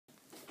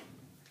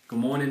Good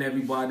morning,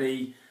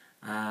 everybody.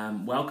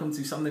 Welcome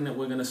to something that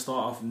we're going to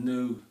start off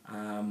new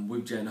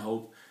with Jen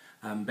Hope.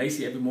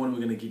 Basically, every morning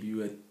we're going to give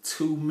you a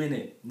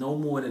 2-minute, no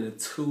more than a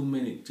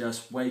 2-minute,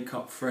 just wake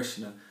up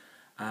freshener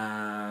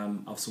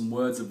of some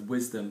words of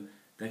wisdom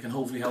that can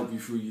hopefully help you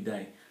through your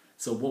day.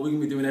 So what we're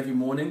going to be doing every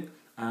morning,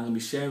 I'm going to be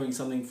sharing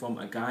something from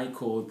a guy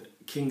called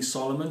King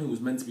Solomon, who was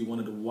meant to be one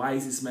of the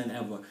wisest men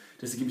ever.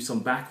 Just to give you some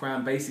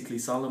background, basically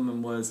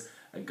Solomon was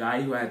a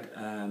guy who had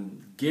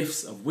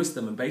gifts of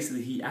wisdom, and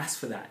basically he asked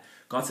for that.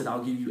 God said,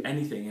 I'll give you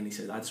anything, and he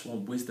said, I just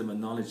want wisdom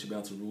and knowledge to be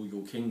able to rule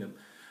your kingdom,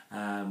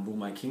 rule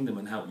my kingdom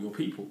and help your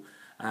people.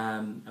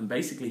 And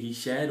basically he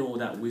shared all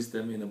that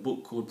wisdom in a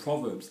book called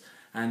Proverbs.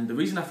 And the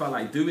reason I felt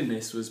like doing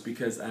this was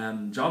because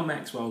John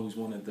Maxwell, who's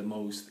one of the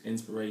most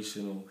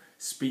inspirational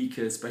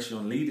speakers, especially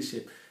on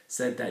leadership,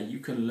 said that you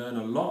can learn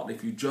a lot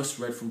if you just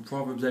read from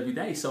Proverbs every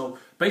day. So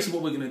basically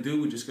what we're going to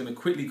do, we're just going to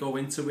quickly go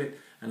into it,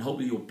 and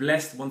hopefully you're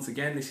blessed. Once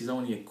again, this is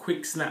only a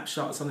quick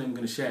snapshot, something I'm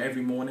going to share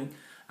every morning.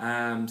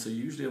 So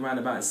usually around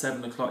about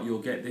 7 o'clock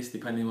you'll get this,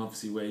 depending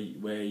obviously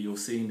where you're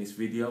seeing this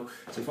video.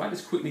 So if I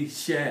just quickly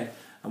share,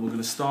 and we're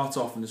going to start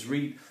off and just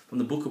read from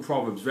the book of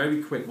Proverbs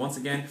very quick. Once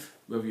again,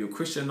 whether you're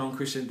Christian or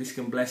non-Christian, this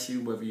can bless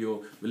you. Whether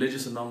you're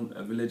religious or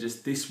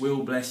non-religious, this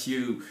will bless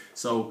you.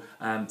 So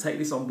take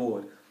this on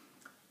board.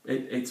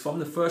 It's from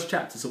the first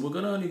chapter, so we're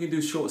only going to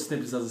do short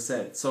snippets, as I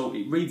said. So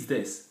it reads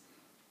this: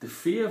 the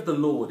fear of the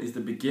Lord is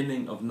the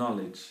beginning of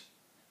knowledge,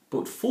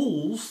 but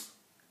fools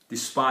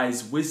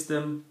despise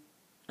wisdom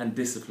and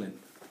discipline.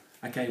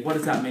 Okay, what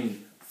does that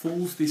mean?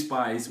 Fools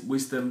despise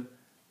wisdom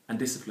and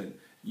discipline.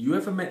 You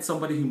ever met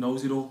somebody who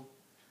knows it all?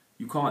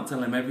 You can't tell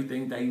them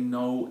everything. They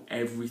know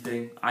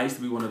everything. I used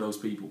to be one of those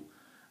people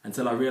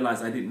until I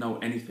realized I didn't know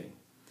anything.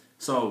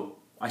 So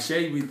I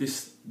share with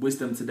this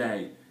wisdom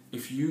today.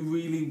 If you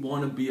really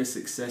want to be a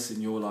success in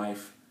your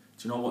life,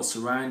 do you know what?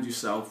 Surround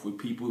yourself with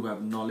people who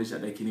have knowledge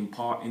that they can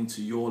impart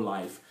into your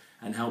life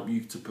and help you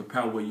to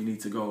propel where you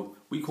need to go.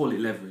 We call it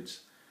leverage.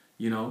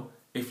 You know,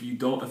 if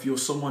you're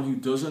someone who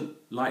doesn't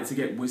like to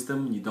get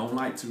wisdom, you don't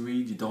like to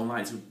read, you don't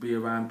like to be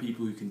around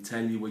people who can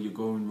tell you where you're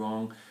going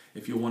wrong,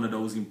 if you're one of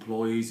those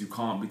employees who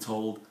can't be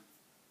told,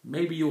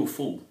 maybe you're a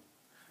fool.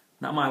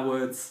 Not my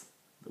words,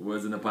 the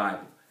words in the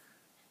Bible.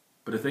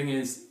 But the thing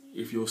is,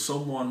 if you're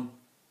someone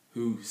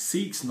who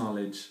seeks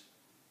knowledge,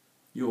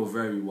 you're a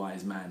very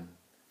wise man.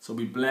 So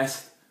be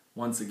blessed.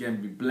 Once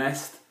again, be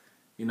blessed.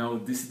 You know,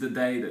 this is the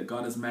day that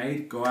God has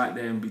made. Go out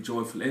there and be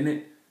joyful in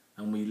it.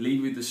 And we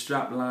leave with the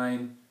strap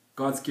line.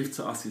 God's gift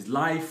to us is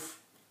life.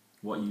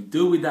 What you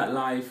do with that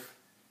life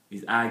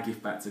is our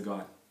gift back to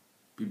God.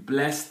 Be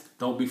blessed.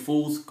 Don't be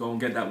fools. Go and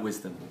get that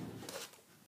wisdom.